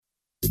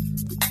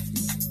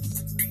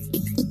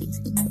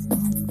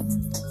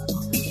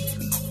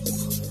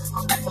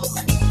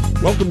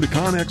Welcome to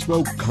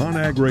ConExpo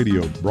ConAg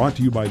Radio, brought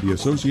to you by the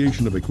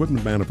Association of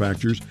Equipment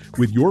Manufacturers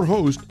with your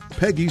host,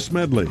 Peggy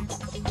Smedley.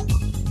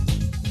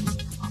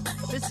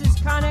 This is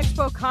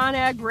ConExpo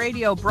ConAg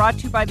Radio, brought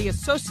to you by the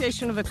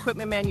Association of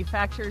Equipment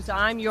Manufacturers.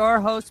 I'm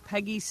your host,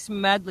 Peggy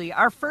Smedley.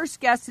 Our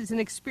first guest is an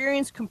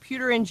experienced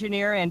computer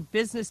engineer and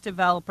business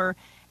developer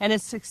and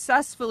has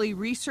successfully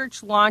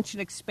researched, launched,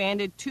 and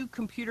expanded 2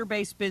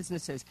 computer-based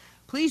businesses.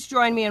 Please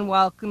join me in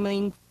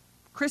welcoming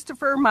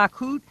Christopher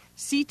Makout,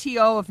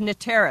 CTO of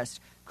Niteris.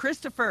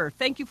 Christopher,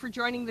 thank you for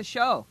joining the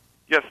show.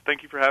 Yes,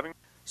 thank you for having me.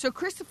 So,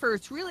 Christopher,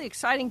 it's really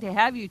exciting to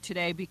have you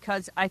today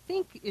because I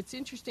think it's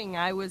interesting.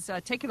 I was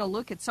taking a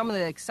look at some of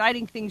the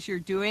exciting things you're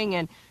doing,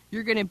 and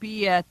you're going to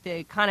be at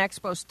the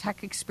ConExpo's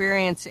Tech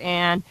Experience,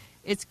 and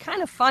it's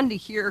kind of fun to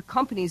hear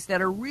companies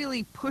that are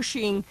really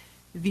pushing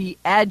the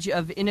edge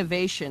of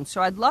innovation.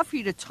 So I'd love for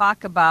you to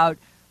talk about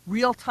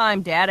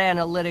real-time data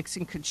analytics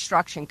in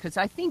construction because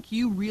I think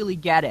you really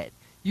get it.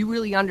 You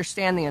really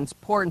understand the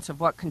importance of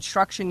what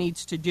construction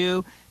needs to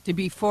do to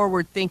be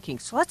forward-thinking.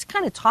 So let's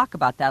kind of talk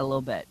about that a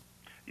little bit.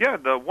 Yeah,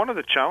 one of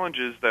the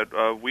challenges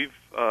that we've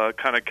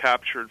kind of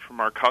captured from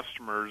our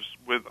customers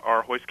with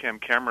our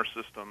HoistCam camera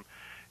system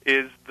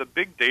is the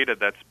big data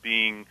that's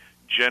being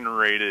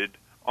generated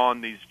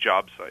on these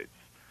job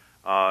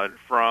sites.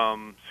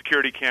 From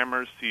security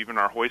cameras to even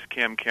our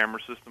HoistCam camera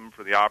system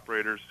for the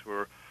operators who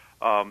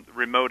are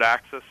remote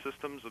access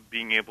systems of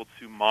being able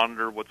to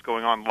monitor what's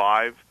going on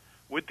live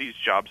with these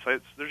job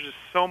sites. There's just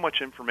so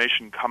much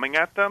information coming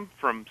at them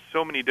from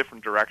so many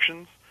different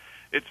directions.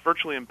 It's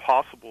virtually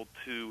impossible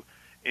to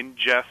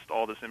ingest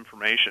all this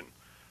information.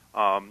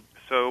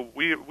 So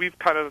we've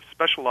kind of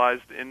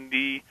specialized in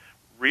the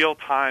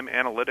real-time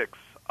analytics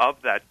of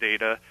that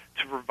data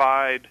to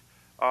provide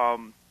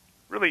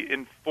really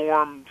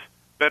informed,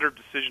 better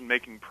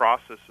decision-making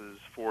processes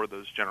for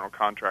those general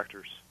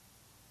contractors.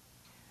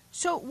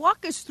 So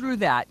walk us through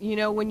that,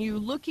 when you're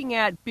looking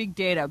at big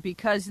data,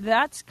 because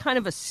that's kind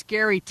of a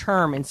scary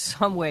term in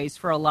some ways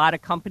for a lot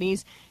of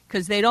companies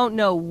because they don't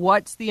know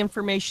what's the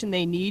information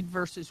they need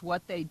versus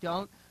what they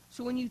don't.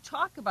 So when you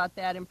talk about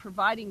that and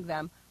providing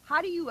them,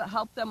 how do you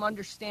help them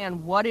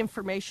understand what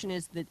information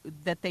is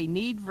that they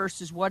need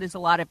versus what is a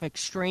lot of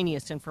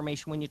extraneous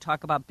information when you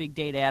talk about big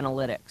data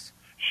analytics?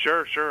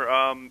 Sure.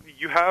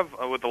 You have,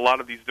 with a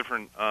lot of these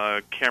different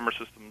camera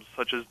systems,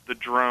 such as the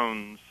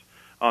drones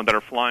that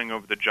are flying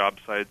over the job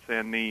sites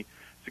and the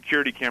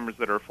security cameras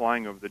that are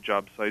flying over the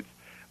job sites,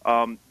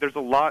 there's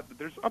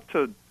up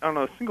to,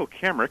 a single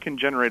camera can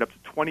generate up to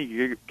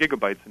 20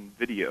 gigabytes in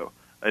video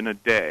in a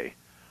day.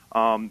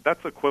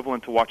 That's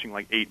equivalent to watching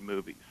like 8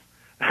 movies.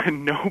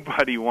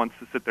 Nobody wants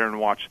to sit there and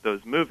watch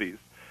those movies.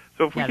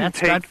 So if we can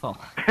dreadful.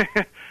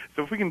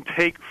 So if we can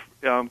take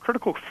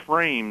critical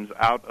frames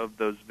out of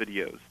those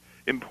videos,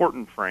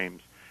 important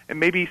frames, and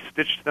maybe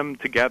stitch them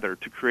together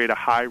to create a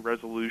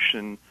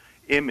high-resolution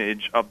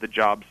image of the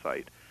job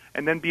site,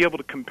 and then be able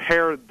to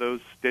compare those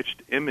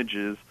stitched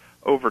images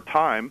over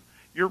time,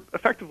 you're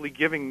effectively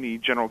giving the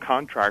general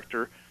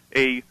contractor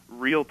a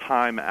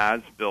real-time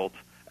as-built,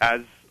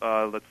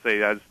 let's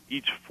say, as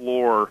each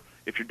floor,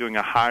 if you're doing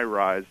a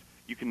high-rise,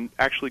 you can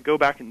actually go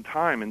back in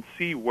time and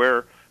see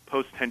where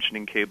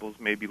post-tensioning cables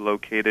may be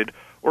located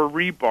or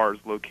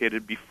rebars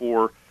located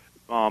before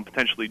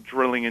potentially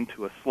drilling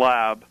into a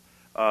slab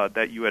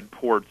that you had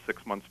poured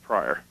 6 months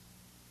prior.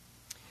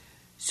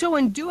 So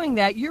in doing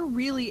that, you're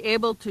really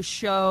able to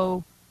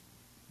show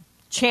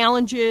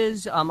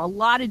challenges, a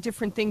lot of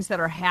different things that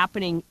are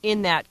happening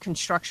in that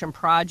construction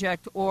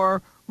project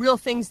or real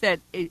things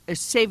that are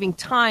saving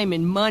time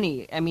and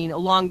money,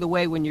 along the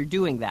way when you're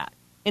doing that,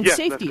 and yes,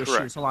 safety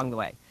issues along the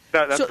way.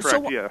 That's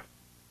correct, yeah.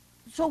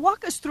 So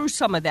walk us through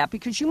some of that,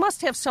 because you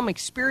must have some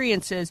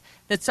experiences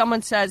that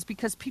someone says,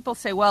 because people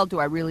say, well, do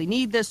I really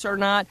need this or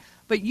not?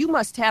 But you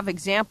must have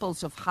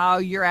examples of how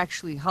you're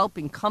actually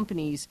helping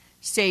companies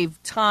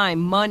save time,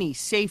 money,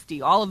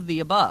 safety, all of the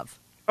above.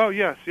 Oh,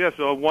 yes.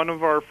 One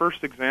of our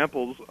first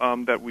examples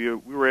that we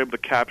were able to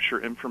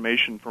capture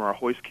information from our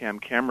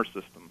HoistCam camera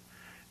system.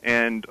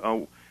 And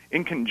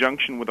in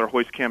conjunction with our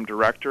HoistCam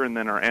director and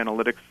then our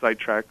analytics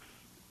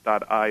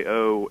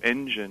Sidetracks.io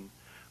engine,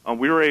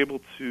 we were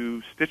able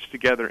to stitch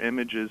together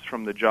images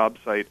from the job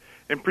site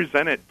and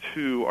present it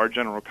to our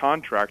general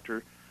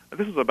contractor.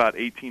 This was about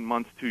 18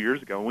 months, 2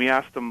 years ago. And we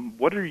asked them,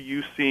 what are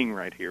you seeing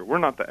right here? We're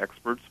not the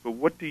experts, but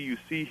what do you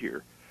see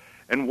here?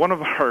 And one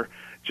of our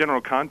general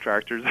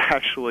contractors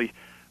actually,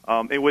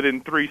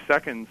 within 3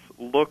 seconds,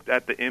 looked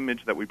at the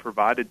image that we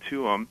provided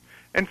to him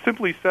and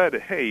simply said,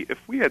 hey, if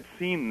we had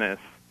seen this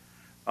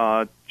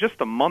just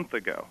a month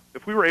ago,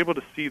 if we were able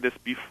to see this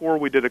before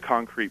we did a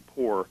concrete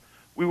pour,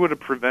 we would have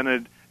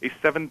prevented a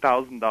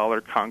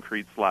 $7,000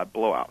 concrete slab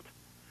blowout.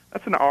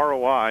 That's an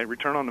ROI,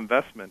 return on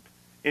investment,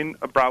 in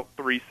about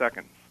 3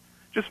 seconds.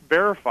 Just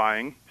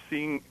verifying,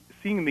 seeing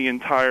the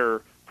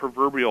entire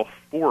proverbial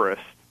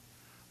forest,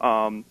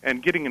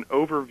 and getting an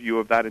overview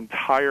of that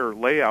entire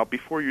layout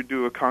before you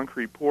do a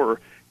concrete pour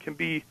can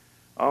be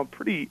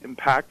pretty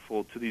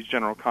impactful to these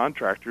general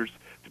contractors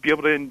to be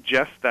able to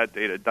ingest that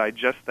data,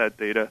 digest that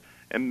data,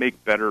 and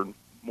make better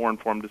more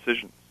informed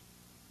decisions.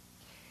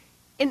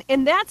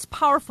 And that's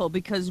powerful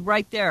because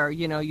right there,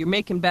 you're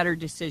making better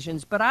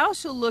decisions. But I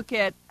also look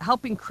at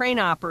helping crane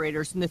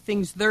operators and the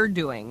things they're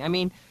doing. I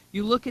mean,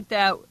 you look at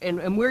that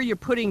and where you're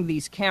putting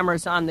these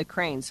cameras on the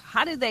cranes.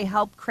 How do they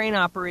help crane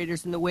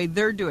operators in the way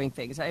they're doing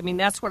things? I mean,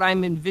 that's what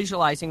I'm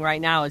visualizing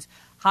right now is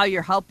how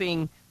you're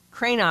helping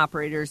crane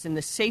operators in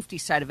the safety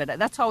side of it.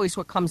 That's always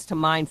what comes to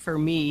mind for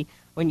me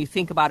when you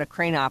think about a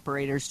crane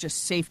operator is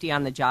just safety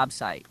on the job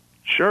site.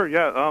 Sure,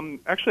 yeah.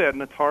 Actually, at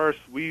Netaris,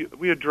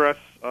 we address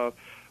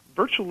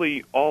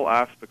virtually all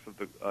aspects of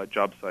the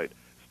job site.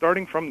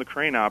 Starting from the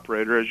crane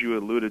operator, as you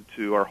alluded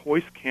to, our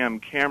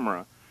HoistCam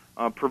camera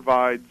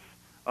provides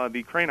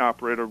the crane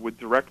operator with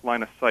direct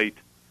line of sight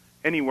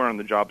anywhere on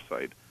the job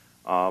site.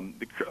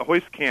 The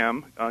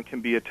HoistCam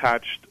can be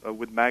attached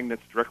with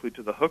magnets directly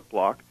to the hook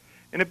block,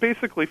 and it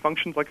basically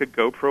functions like a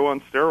GoPro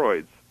on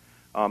steroids.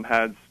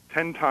 Has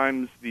 10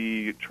 times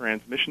the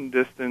transmission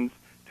distance,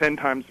 10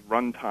 times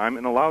run time,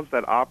 and allows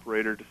that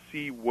operator to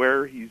see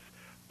where he's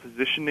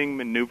positioning,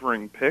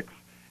 maneuvering picks,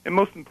 and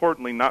most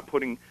importantly, not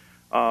putting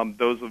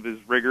those of his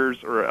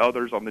riggers or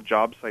others on the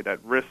job site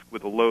at risk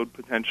with a load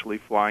potentially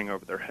flying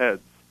over their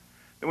heads.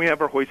 Then we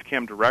have our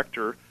HoistCam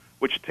Director,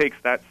 which takes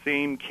that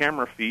same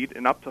camera feed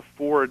and up to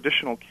 4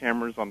 additional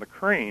cameras on the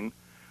crane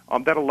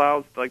that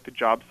allows the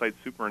job site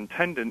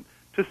superintendent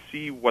to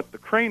see what the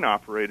crane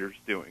operator is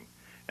doing.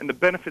 And the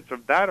benefits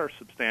of that are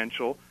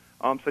substantial,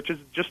 such as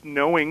just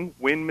knowing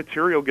when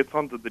material gets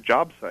onto the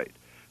job site,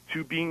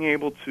 to being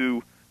able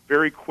to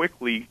very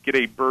quickly get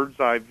a bird's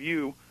eye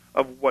view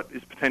of what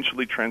is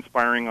potentially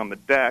transpiring on the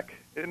deck,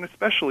 and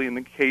especially in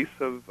the case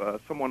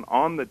of someone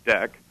on the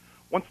deck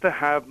wants to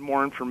have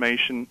more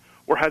information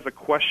or has a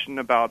question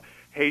about,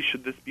 hey,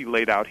 should this be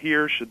laid out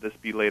here, should this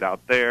be laid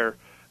out there,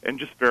 and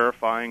just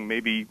verifying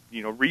maybe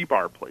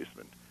rebar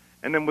placement.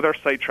 And then with our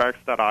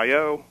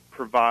SiteTracks.io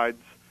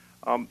provides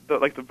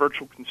the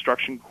virtual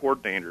construction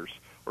coordinators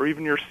or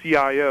even your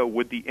CIO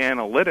with the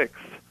analytics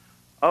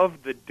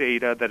of the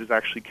data that is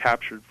actually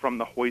captured from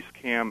the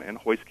HoistCam and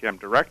HoistCam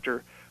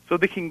Director, so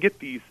they can get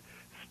these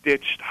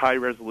stitched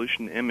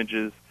high-resolution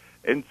images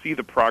and see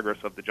the progress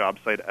of the job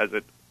site as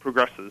it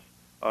progresses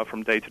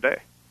from day to day.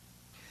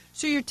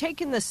 So you're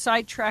taking the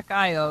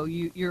SiteTrack.io,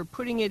 you're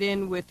putting it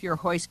in with your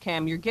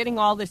HoistCam, you're getting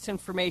all this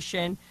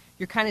information,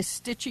 you're kind of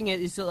stitching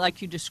it, is it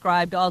like you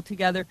described, all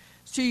together.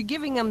 So you're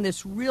giving them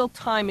this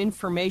real-time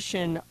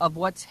information of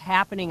what's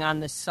happening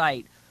on the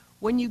site.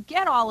 When you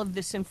get all of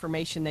this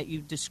information that you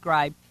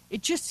described,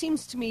 it just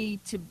seems to me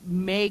to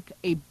make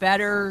a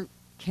better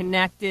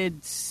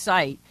connected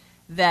site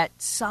that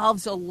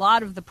solves a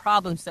lot of the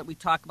problems that we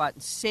talk about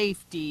in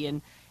safety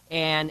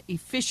and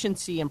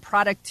efficiency and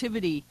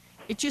productivity.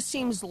 It just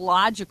seems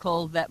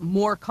logical that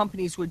more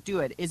companies would do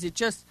it. Is it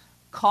just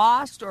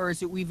cost, or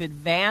is it we've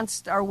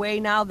advanced our way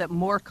now that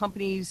more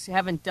companies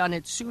haven't done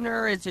it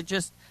sooner? Is it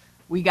just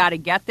we got to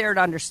get there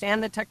to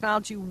understand the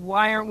technology?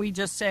 Why aren't we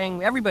just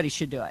saying everybody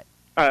should do it?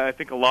 I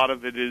think a lot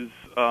of it is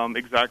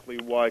exactly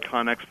why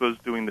ConExpo is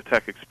doing the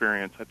tech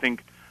experience. I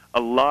think a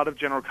lot of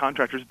general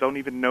contractors don't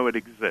even know it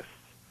exists.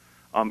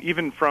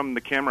 Even from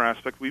the camera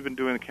aspect, we've been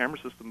doing the camera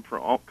system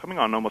for coming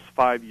on almost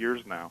 5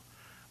 years now.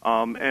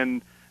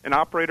 And an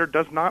operator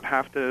does not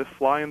have to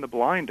fly in the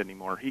blind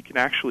anymore. He can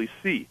actually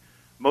see.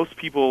 Most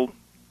people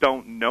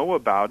don't know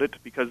about it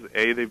because,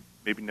 A, they've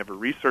maybe never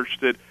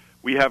researched it.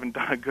 We haven't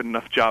done a good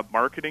enough job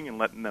marketing and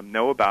letting them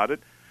know about it.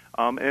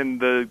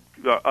 And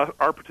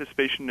our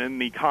participation in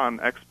the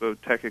ConExpo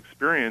Tech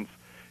Experience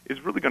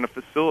is really going to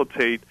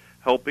facilitate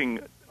helping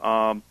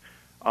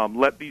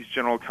let these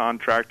general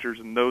contractors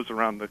and those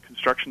around the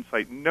construction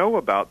site know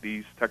about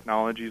these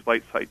technologies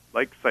like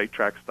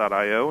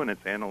SiteTracks.io and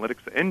its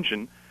analytics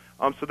engine,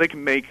 so they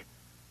can make,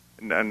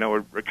 and I know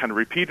I kind of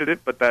repeated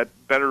it, but that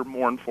better,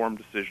 more informed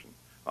decision.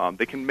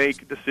 They can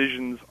make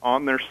decisions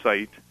on their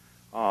site,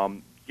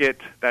 get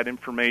that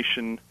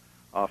information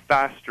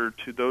faster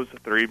to those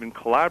that they're even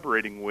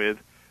collaborating with,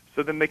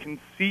 so then they can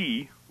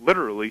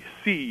literally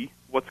see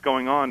what's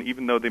going on,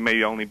 even though they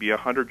may only be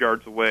 100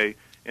 yards away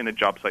in a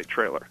job site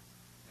trailer.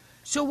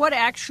 So what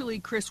actually,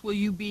 Chris, will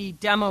you be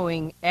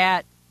demoing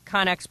at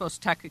ConExpo's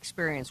Tech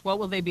Experience? What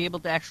will they be able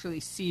to actually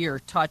see or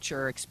touch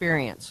or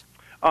experience?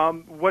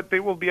 What they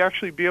will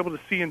actually be able to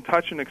see and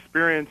touch and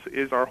experience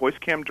is our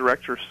HoistCam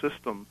Director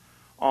system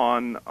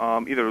on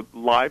either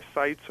live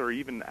sites or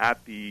even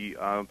at the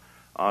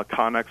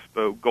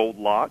ConExpo Gold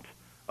Lot,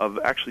 of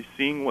actually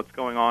seeing what's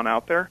going on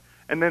out there,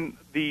 and then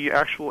the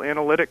actual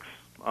analytics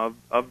of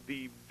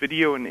the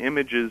video and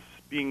images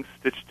being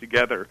stitched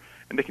together,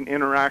 and they can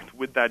interact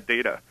with that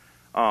data.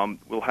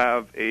 We'll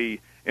have a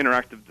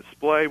interactive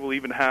display. We'll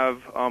even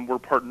have, we're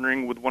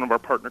partnering with one of our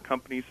partner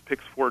companies,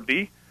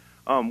 Pix4D,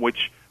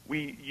 which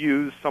we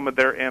use some of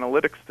their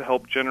analytics to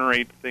help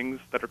generate things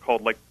that are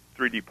called like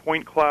 3D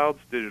point clouds,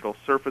 digital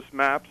surface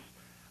maps,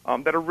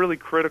 that are really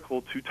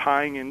critical to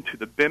tying into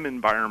the BIM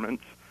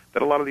environments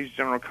that a lot of these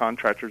general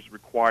contractors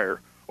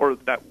require, or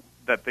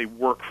that they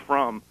work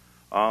from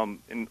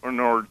in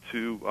order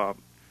to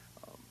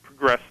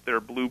progress their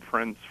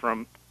blueprints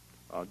from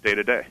day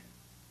to day.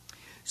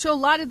 So a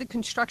lot of the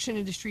construction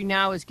industry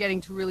now is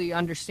getting to really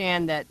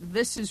understand that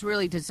this is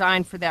really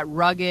designed for that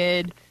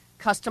rugged,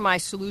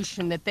 customized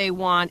solution that they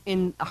want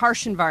in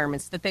harsh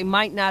environments that they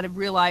might not have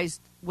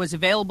realized was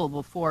available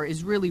before,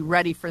 is really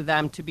ready for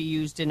them to be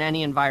used in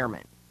any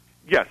environment.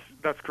 Yes,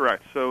 that's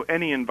correct. So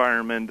any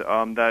environment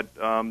that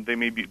they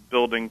may be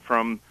building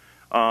from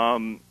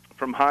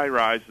high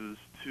rises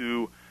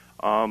to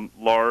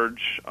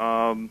large,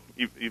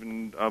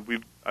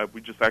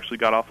 we just actually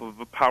got off of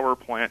a power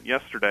plant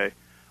yesterday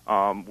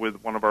with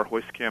one of our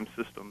hoist cam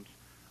systems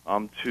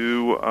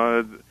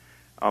to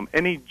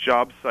any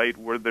job site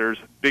where there's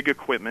big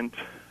equipment,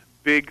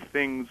 big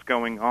things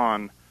going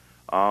on.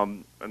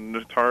 And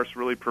Netaris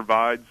really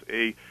provides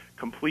a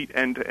complete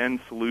end-to-end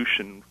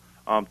solution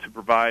to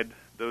provide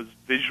those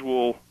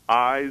visual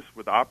eyes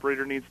where the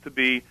operator needs to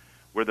be,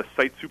 where the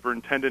site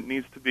superintendent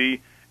needs to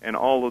be, and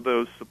all of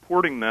those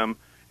supporting them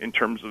in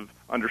terms of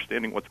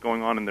understanding what's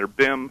going on in their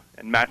BIM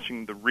and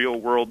matching the real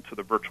world to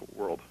the virtual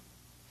world.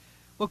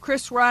 Well,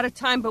 Chris, we're out of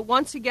time, but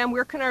once again,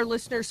 where can our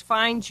listeners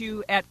find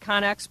you at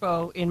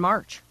ConExpo in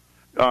March?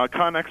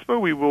 ConExpo,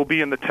 we will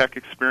be in the tech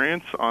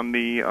experience on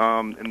the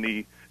in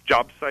the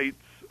job sites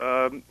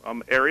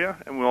area,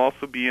 and we'll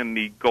also be in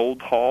the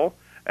Gold Hall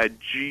at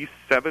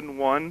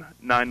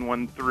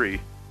G71913.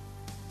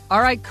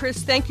 All right,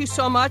 Chris, thank you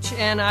so much,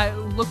 and I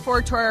look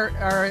forward to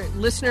our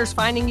listeners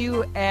finding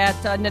you at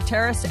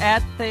Netaris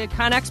at the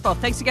ConExpo.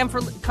 Thanks again for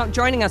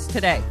joining us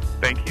today.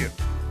 Thank you.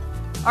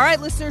 All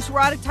right, listeners, we're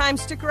out of time.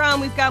 Stick around.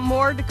 We've got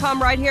more to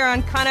come right here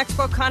on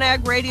ConExpo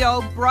ConAg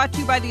Radio, brought to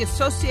you by the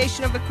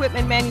Association of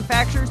Equipment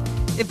Manufacturers.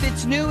 If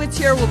it's new, it's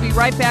here. We'll be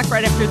right back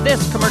right after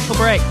this commercial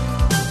break.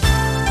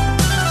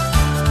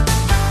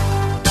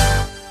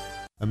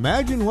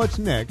 Imagine what's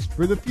next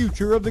for the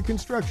future of the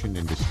construction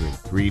industry.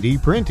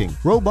 3D printing,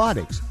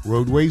 robotics,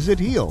 roadways that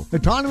heal,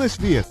 autonomous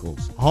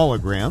vehicles,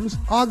 holograms,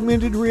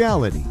 augmented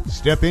reality.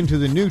 Step into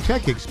the new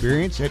tech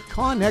experience at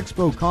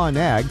ConExpo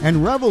ConAg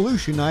and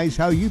revolutionize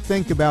how you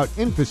think about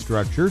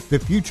infrastructure, the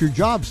future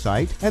job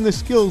site, and the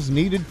skills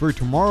needed for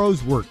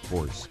tomorrow's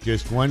workforce.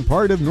 Just one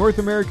part of North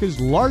America's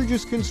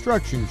largest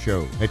construction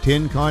show.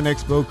 Attend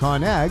ConExpo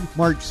ConAg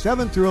March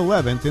 7th through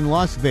 11th in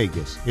Las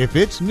Vegas. If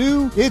it's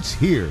new, it's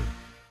here.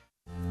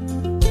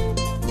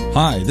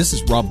 Hi, this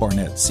is Rob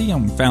Barnett, CEO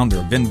and founder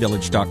of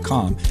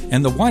VinVillage.com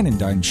and the Wine and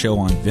Dine Show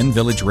on Vin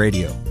Village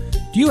Radio.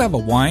 Do you have a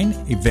wine,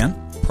 event,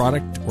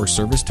 product, or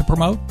service to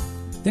promote?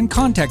 Then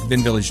contact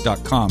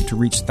VinVillage.com to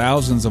reach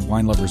thousands of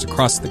wine lovers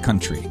across the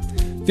country.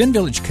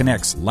 VinVillage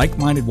connects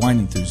like-minded wine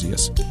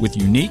enthusiasts with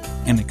unique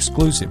and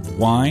exclusive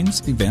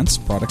wines, events,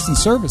 products, and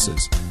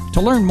services.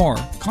 To learn more,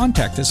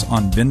 contact us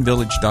on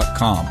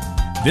VinVillage.com.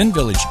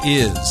 VinVillage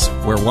is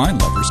where wine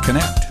lovers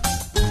connect.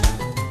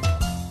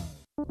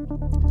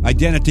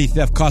 Identity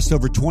theft costs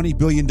over $20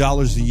 billion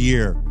a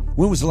year.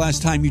 When was the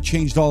last time you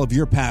changed all of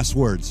your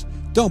passwords?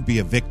 Don't be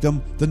a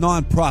victim. The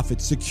nonprofit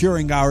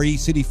Securing Our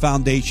eCity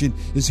Foundation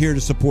is here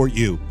to support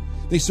you.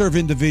 They serve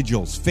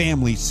individuals,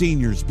 families,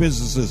 seniors,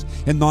 businesses,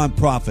 and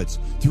nonprofits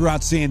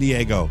throughout San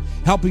Diego,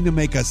 helping to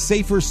make a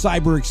safer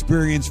cyber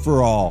experience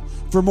for all.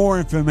 For more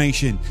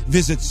information,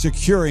 visit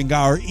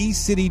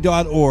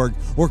securingourecity.org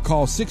or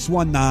call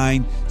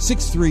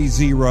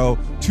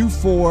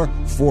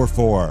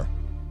 619-630-2444.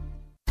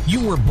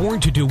 You were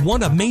born to do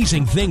one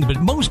amazing thing, but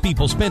most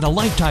people spend a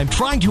lifetime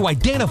trying to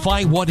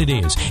identify what it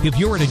is. If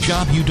you're at a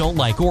job you don't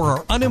like or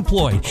are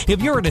unemployed, if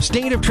you're in a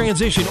state of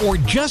transition or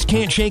just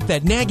can't shake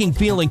that nagging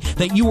feeling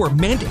that you were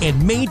meant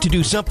and made to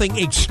do something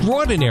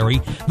extraordinary,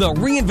 the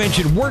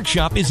Reinvention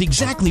Workshop is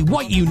exactly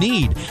what you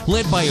need.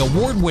 Led by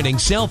award-winning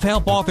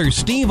self-help author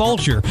Steve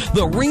Olsher,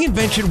 the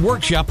Reinvention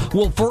Workshop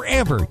will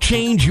forever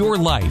change your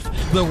life.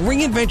 The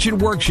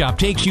Reinvention Workshop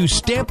takes you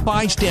step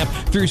by step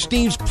through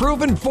Steve's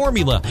proven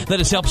formula that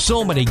has helped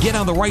so many get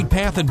on the right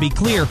path and be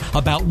clear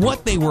about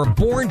what they were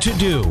born to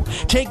do.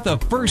 Take the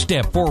first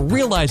step for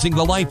realizing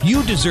the life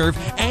you deserve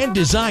and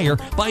desire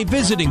by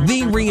visiting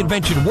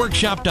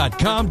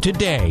thereinventionworkshop.com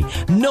today.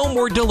 No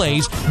more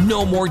delays,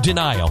 no more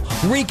denial.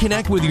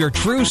 Reconnect with your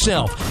true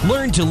self.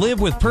 Learn to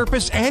live with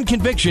purpose and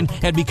conviction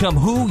and become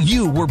who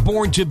you were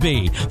born to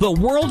be. The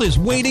world is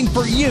waiting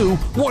for you.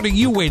 What are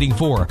you waiting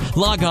for?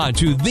 Log on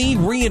to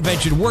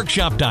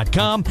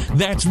thereinventionworkshop.com.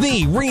 That's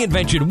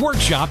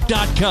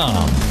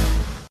thereinventionworkshop.com.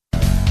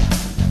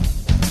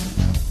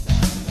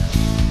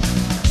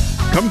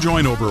 Come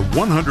join over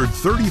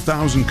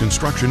 130,000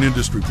 construction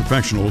industry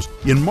professionals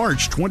in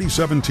March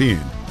 2017.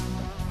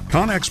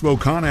 ConExpo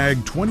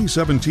ConAg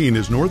 2017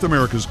 is North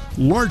America's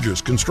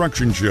largest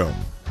construction show.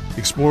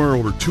 Explore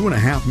over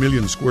 2.5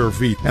 million square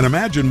feet and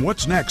imagine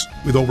what's next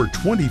with over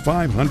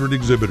 2,500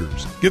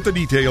 exhibitors. Get the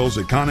details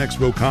at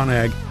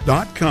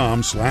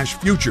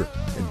conexpoconag.com/future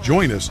and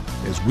join us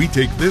as we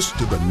take this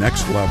to the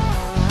next level.